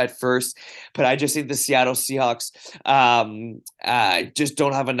close at first, but I just think the Seattle Seahawks just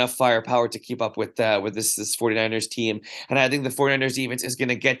don't have enough firepower to keep up with this 49ers team. And I think the 49ers defense is going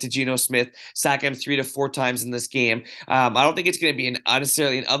to get to Geno Smith, sack him 3 to 4 times in this game. I don't think it's going to be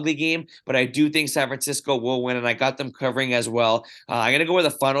necessarily an ugly game, but I do think San Francisco will win, and I got them covering as well. I'm going to go with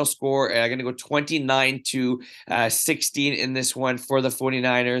a final score. I'm going to go 29 to 16 in this one for the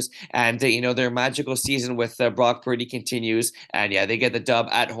 49ers. And, their magical season with Brock Purdy continues. And, yeah, they get the dub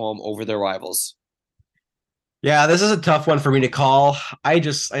at home over their rivals. Yeah, this is a tough one for me to call. I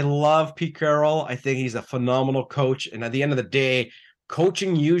love Pete Carroll. I think he's a phenomenal coach. And at the end of the day,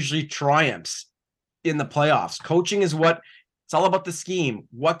 coaching usually triumphs in the playoffs. Coaching is it's all about the scheme.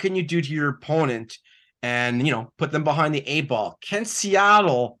 What can you do to your opponent and, put them behind the 8 ball? Can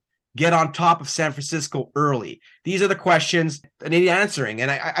Seattle get on top of San Francisco early? These are the questions I need answering.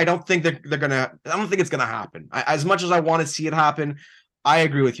 And I don't think I don't think it's going to happen. As much as I want to see it happen, I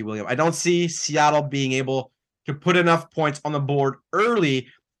agree with you, William. I don't see Seattle being able to put enough points on the board early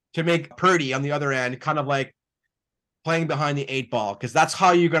to make Purdy on the other end kind of like playing behind the 8 ball, because that's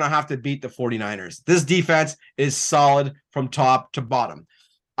how you're going to have to beat the 49ers. This defense is solid from top to bottom.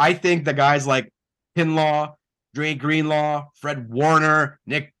 I think the guys like Kinlaw, Dre Greenlaw, Fred Warner,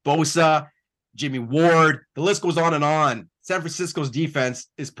 Nick Bosa, Jimmy Ward, the list goes on and on. San Francisco's defense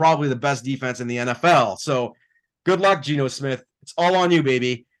is probably the best defense in the NFL. So good luck, Geno Smith. It's all on you,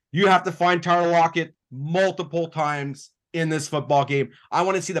 baby. You have to find Tyler Lockett multiple times in this football game. I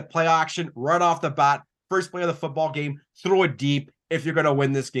want to see the play action right off the bat. First play of the football game, throw it deep if you're going to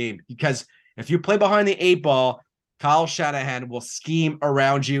win this game. Because if you play behind the 8 ball, Kyle Shanahan will scheme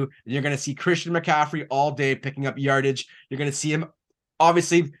around you. And you're going to see Christian McCaffrey all day picking up yardage. You're going to see him.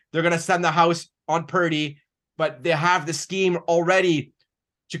 Obviously, they're going to send the house on Purdy, but they have the scheme already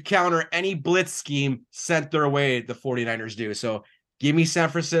to counter any blitz scheme sent their way, the 49ers do. So give me San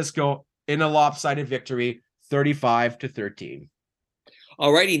Francisco in a lopsided victory, 35-13.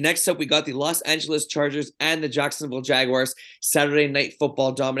 Alrighty, next up, we got the Los Angeles Chargers and the Jacksonville Jaguars. Saturday Night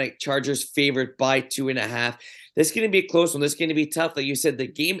Football, Dominic. Chargers favored by 2.5. This is going to be a close one. This is going to be tough. Like you said, the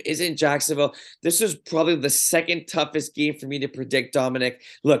game is in Jacksonville. This is probably the second toughest game for me to predict, Dominic.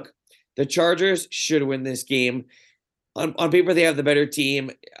 Look, the Chargers should win this game. On paper, they have the better team.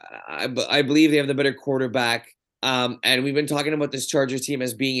 I believe they have the better quarterback. And we've been talking about this Chargers team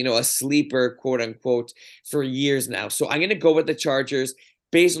as being, a sleeper, quote unquote, for years now. So I'm going to go with the Chargers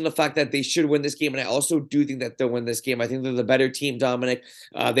based on the fact that they should win this game. And I also do think that they'll win this game. I think they're the better team, Dominic.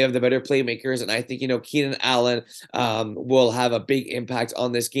 They have the better playmakers. And I think, Keenan Allen will have a big impact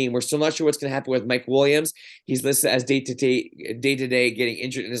on this game. We're still not sure what's going to happen with Mike Williams. He's listed as day-to-day getting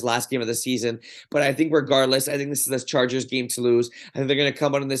injured in his last game of the season. But I think regardless, I think this is the Chargers game to lose. I think they're going to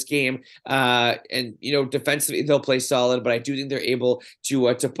come out in this game. And, defensively, they'll play solid. But I do think they're able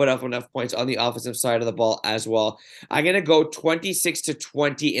to put up enough points on the offensive side of the ball as well. I'm going to go 26-20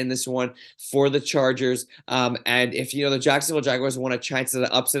 in this one for the Chargers. And if, the Jacksonville Jaguars want a chance at an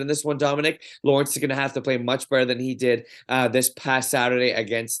upset in this one, Dominic, Lawrence is going to have to play much better than he did this past Saturday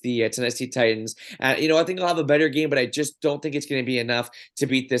against the Tennessee Titans. And, I think he'll have a better game, but I just don't think it's going to be enough to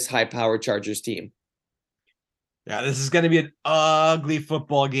beat this high-powered Chargers team. Yeah, this is going to be an ugly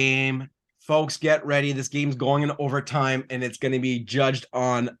football game. Folks, get ready. This game's going in overtime, and it's going to be judged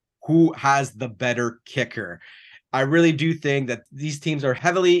on who has the better kicker. I really do think that these teams are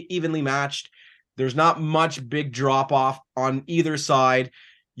heavily evenly matched. There's not much big drop off on either side.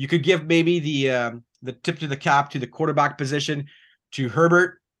 You could give maybe the tip to the cap to the quarterback position to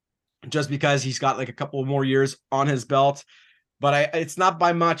Herbert, just because he's got like a couple more years on his belt. But it's not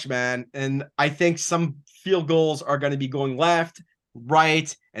by much, man. And I think some field goals are going to be going left,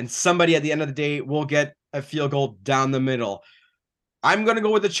 right, and somebody at the end of the day will get a field goal down the middle. I'm going to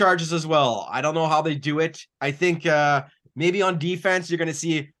go with the Chargers as well. I don't know how they do it. I think maybe on defense, you're going to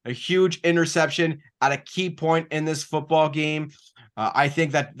see a huge interception at a key point in this football game. I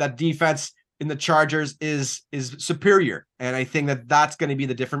think that defense in the Chargers is superior. And I think that's going to be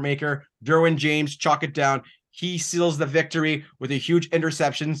the difference maker. Derwin James, chalk it down. He seals the victory with a huge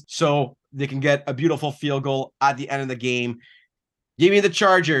interception so they can get a beautiful field goal at the end of the game. Give me the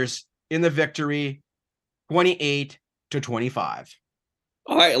Chargers in the victory, 28-25.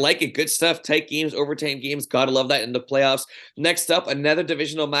 All right, I like it. Good stuff. Tight games, overtime games. Gotta love that in the playoffs. Next up, another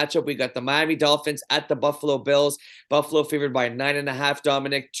divisional matchup. We got the Miami Dolphins at the Buffalo Bills. Buffalo favored by 9.5.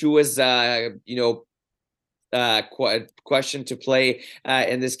 Dominic, Tua's, question to play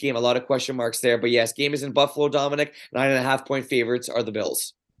in this game. A lot of question marks there. But yes, game is in Buffalo, Dominic. 9.5-point favorites are the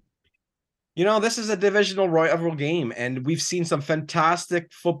Bills. This is a divisional rival game, and we've seen some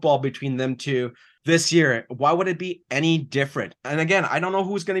fantastic football between them two this year. Why would it be any different? And again, I don't know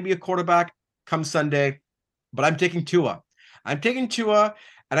who's going to be a quarterback come Sunday, but I'm taking Tua. And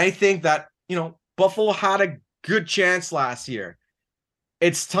I think that, Buffalo had a good chance last year.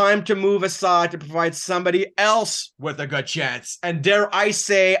 It's time to move aside to provide somebody else with a good chance. And dare I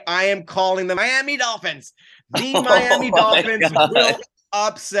say, I am calling the Miami Dolphins. The Miami Dolphins will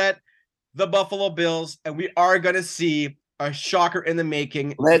upset the Buffalo Bills, and we are going to see a shocker in the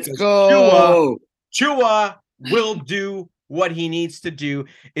making. Let's go. Tua will do what he needs to do,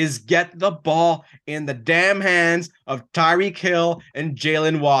 is get the ball in the damn hands of Tyreek Hill and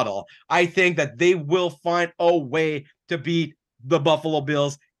Jalen Waddle. I think that they will find a way to beat the Buffalo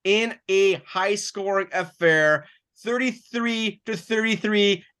Bills in a high-scoring affair,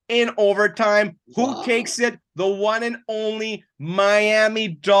 33-33 in overtime. Who takes it? The one and only Miami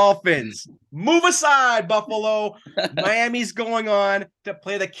Dolphins. Move aside, Buffalo. Miami's going on to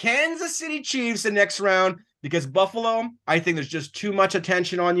play the Kansas City Chiefs the next round because Buffalo, I think there's just too much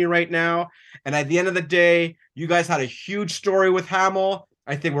attention on you right now. And at the end of the day, you guys had a huge story with Hamill.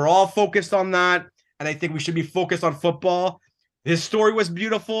 I think we're all focused on that. And I think we should be focused on football. His story was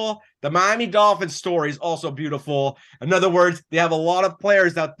beautiful. The Miami Dolphins story is also beautiful. In other words, they have a lot of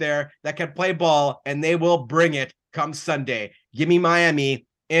players out there that can play ball, and they will bring it come Sunday. Give me Miami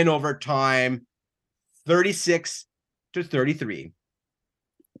in overtime, 36-33.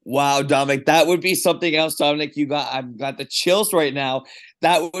 Wow, Dominic, that would be something else, Dominic. I've got the chills right now.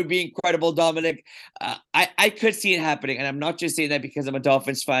 That would be incredible, Dominic. I could see it happening, and I'm not just saying that because I'm a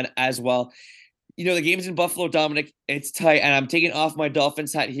Dolphins fan as well. The game's in Buffalo, Dominic. It's tight, and I'm taking off my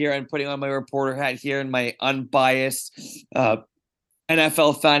Dolphins hat here and putting on my reporter hat here and my unbiased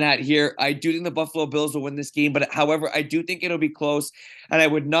NFL fan hat here. I do think the Buffalo Bills will win this game, but however, I do think it'll be close, and I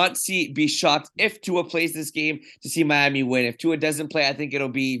would not be shocked if Tua plays this game to see Miami win. If Tua doesn't play, I think it'll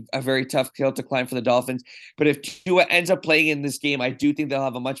be a very tough hill to climb for the Dolphins. But if Tua ends up playing in this game, I do think they'll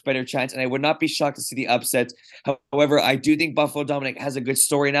have a much better chance, and I would not be shocked to see the upsets. However, I do think Buffalo, Dominic, has a good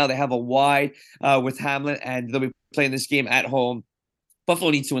story now. They have a wide with Hamlin, and they'll be playing this game at home.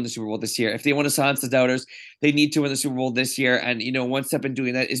 Buffalo needs to win the Super Bowl this year. If they want to silence the doubters, they need to win the Super Bowl this year. And, one step in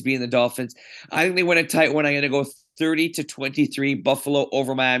doing that is being the Dolphins. I think they win a tight one. I'm going to go 30-23 Buffalo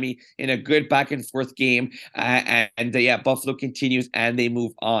over Miami in a good back and forth game. Buffalo continues and they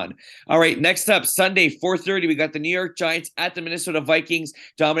move on. All right, next up, Sunday, 4:30, we got the New York Giants at the Minnesota Vikings.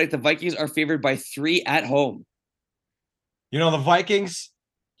 Dominic, the Vikings are favored by 3 at home. The Vikings,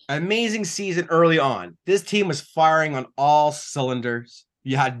 amazing season early on. This team was firing on all cylinders.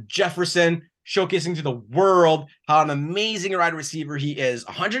 You had Jefferson showcasing to the world how an amazing wide receiver he is.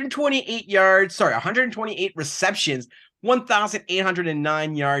 128 receptions,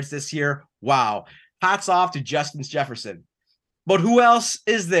 1,809 yards this year. Wow. Hats off to Justin Jefferson. But who else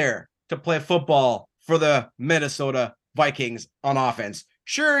is there to play football for the Minnesota Vikings on offense?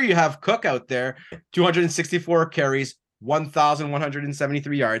 Sure, you have Cook out there, 264 carries,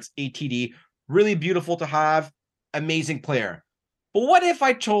 1,173 yards, ATD. Really beautiful to have. Amazing player. But what if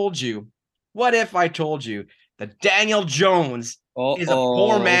I told you that Daniel Jones is a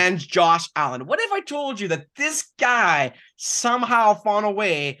poor man's Josh Allen? What if I told you that this guy somehow found a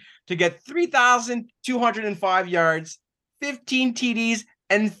way to get 3,205 yards, 15 TDs,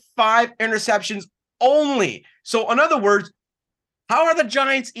 and 5 interceptions only? So in other words, how are the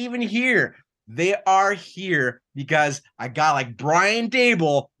Giants even here? They are here because a guy like Brian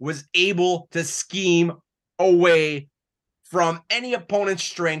Daboll was able to scheme away from any opponent's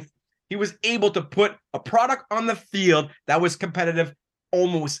strength. He was able to put a product on the field that was competitive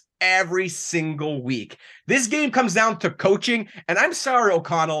almost every single week. This game comes down to coaching, and I'm sorry,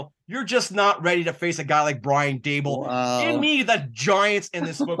 O'Connell, you're just not ready to face a guy like Brian Daboll. Wow. Give me the Giants in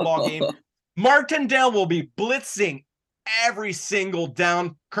this football game. Martindale will be blitzing every single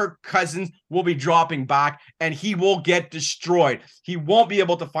down. Kirk Cousins will be dropping back and he will get destroyed. He won't be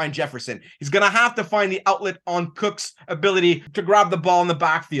able to find Jefferson. He's going to have to find the outlet on Cook's ability to grab the ball in the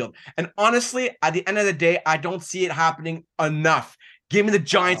backfield. And honestly, at the end of the day, I don't see it happening enough. Give me the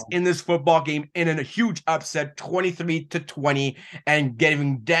Giants in this football game in a huge upset, 23-20, and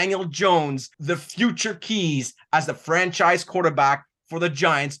giving Daniel Jones the future keys as the franchise quarterback for the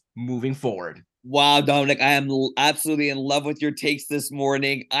Giants moving forward. Wow, Dominic, I am absolutely in love with your takes this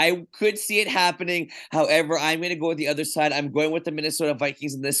morning. I could see it happening. However, I'm going to go with the other side. I'm going with the Minnesota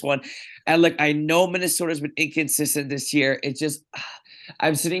Vikings in this one. And look, I know Minnesota's been inconsistent this year. It's just,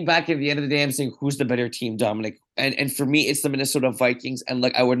 I'm sitting back at the end of the day, I'm saying, who's the better team, Dominic? And for me, it's the Minnesota Vikings. And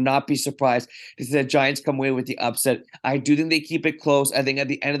look, I would not be surprised to see the Giants come away with the upset. I do think they keep it close. I think at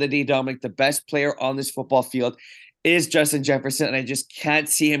the end of the day, Dominic, the best player on this football field is Justin Jefferson, and I just can't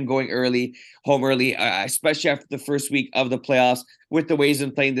see him going home early, especially after the first week of the playoffs with the way he's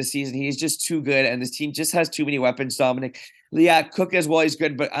been playing this season. He's just too good, and this team just has too many weapons, Dominic. Yeah, Cook as well, he's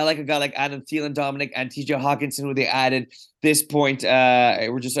good, but I like a guy like Adam Thielen, Dominic, and TJ Hawkinson, who they added this point.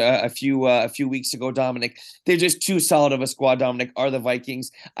 We're just a few weeks ago, Dominic. They're just too solid of a squad, Dominic, are the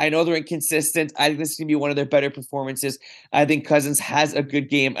Vikings. I know they're inconsistent. I think this is going to be one of their better performances. I think Cousins has a good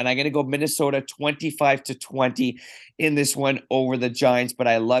game, and I'm going to go Minnesota 25-20 in this one over the Giants, but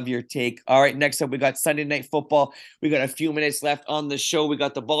I love your take. All right, next up, we got Sunday Night Football. We got a few minutes left on the show. We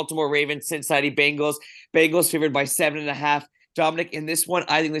got the Baltimore Ravens, Cincinnati Bengals. Bengals favored by 7.5. Dominic, in this one,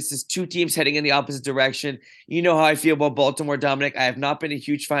 I think this is two teams heading in the opposite direction. You know how I feel about Baltimore, Dominic. I have not been a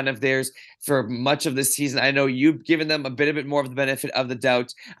huge fan of theirs for much of this season. I know you've given them a bit more of the benefit of the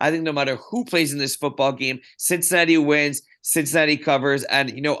doubt. I think no matter who plays in this football game, Cincinnati wins, Cincinnati covers.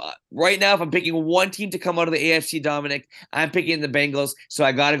 And, right now, if I'm picking one team to come out of the AFC, Dominic, I'm picking the Bengals. So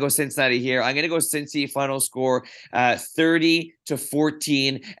I got to go Cincinnati here. I'm going to go Cincy final score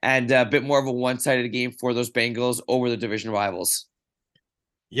 30-14, and a bit more of a one-sided game for those Bengals over the division rivals.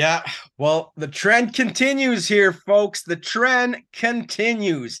 Yeah, well, the trend continues here, folks. The trend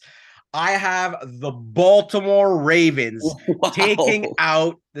continues. I have the Baltimore Ravens taking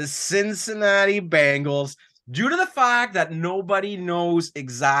out the Cincinnati Bengals due to the fact that nobody knows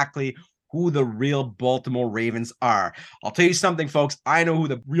exactly who the real Baltimore Ravens are. I'll tell you something, folks. I know who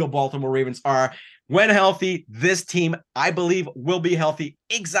the real Baltimore Ravens are. When healthy, this team, I believe, will be healthy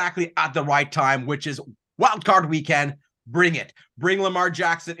exactly at the right time, which is wildcard weekend. Bring it. Bring Lamar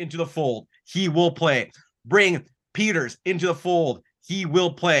Jackson into the fold. He will play. Bring Peters into the fold. He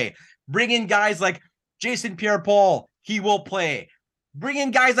will play. Bring in guys like Jason Pierre-Paul. He will play. Bring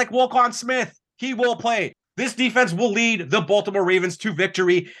in guys like Wolcott Smith. He will play. This defense will lead the Baltimore Ravens to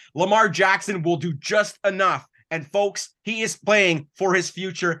victory. Lamar Jackson will do just enough. And folks, he is playing for his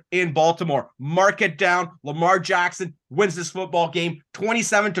future in Baltimore. Mark it down. Lamar Jackson wins this football game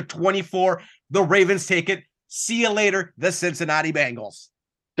 27-24. The Ravens take it. See you later, the Cincinnati Bengals.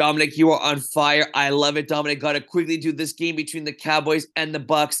 Dominic, you are on fire. I love it, Dominic. Got to quickly do this game between the Cowboys and the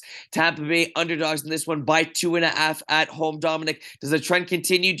Bucks. Tampa Bay underdogs in this one by 2.5 at home, Dominic. Does the trend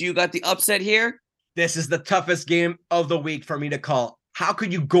continue? Do you got the upset here? This is the toughest game of the week for me to call. How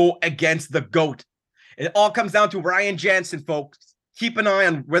could you go against the GOAT? It all comes down to Ryan Jensen, folks. Keep an eye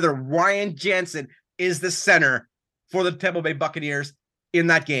on whether Ryan Jensen is the center for the Tampa Bay Buccaneers in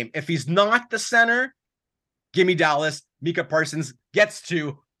that game. If he's not the center, give me Dallas. Micah Parsons gets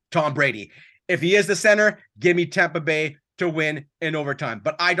to Tom Brady. If he is the center, give me Tampa Bay to win in overtime.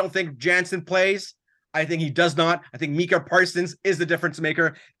 But I don't think Jansen plays. I think he does not. I think Micah Parsons is the difference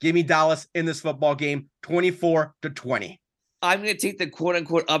maker. Give me Dallas in this football game, 24-20. I'm going to take the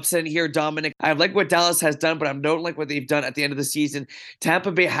quote-unquote upset here, Dominic. I like what Dallas has done, but I don't like what they've done at the end of the season.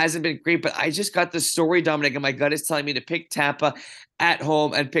 Tampa Bay hasn't been great, but I just got the story, Dominic, and my gut is telling me to pick Tampa at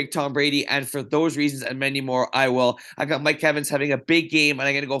home and pick Tom Brady, and for those reasons and many more, I will. I got Mike Evans having a big game, and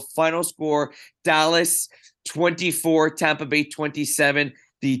I'm going to go final score, Dallas 24, Tampa Bay 27.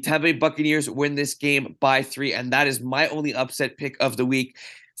 The Tampa Bay Buccaneers win this game by 3, and that is my only upset pick of the week.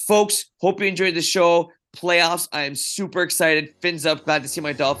 Folks, hope you enjoyed the show. Playoffs, I am super excited. Fins up, glad to see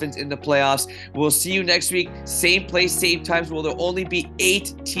my Dolphins in the playoffs. We'll see you next week. Same place, same times. Will there only be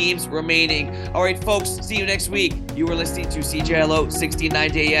 8 teams remaining? All right, folks, see you next week. You were listening to CJLO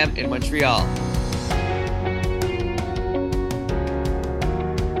 1690 AM in Montreal.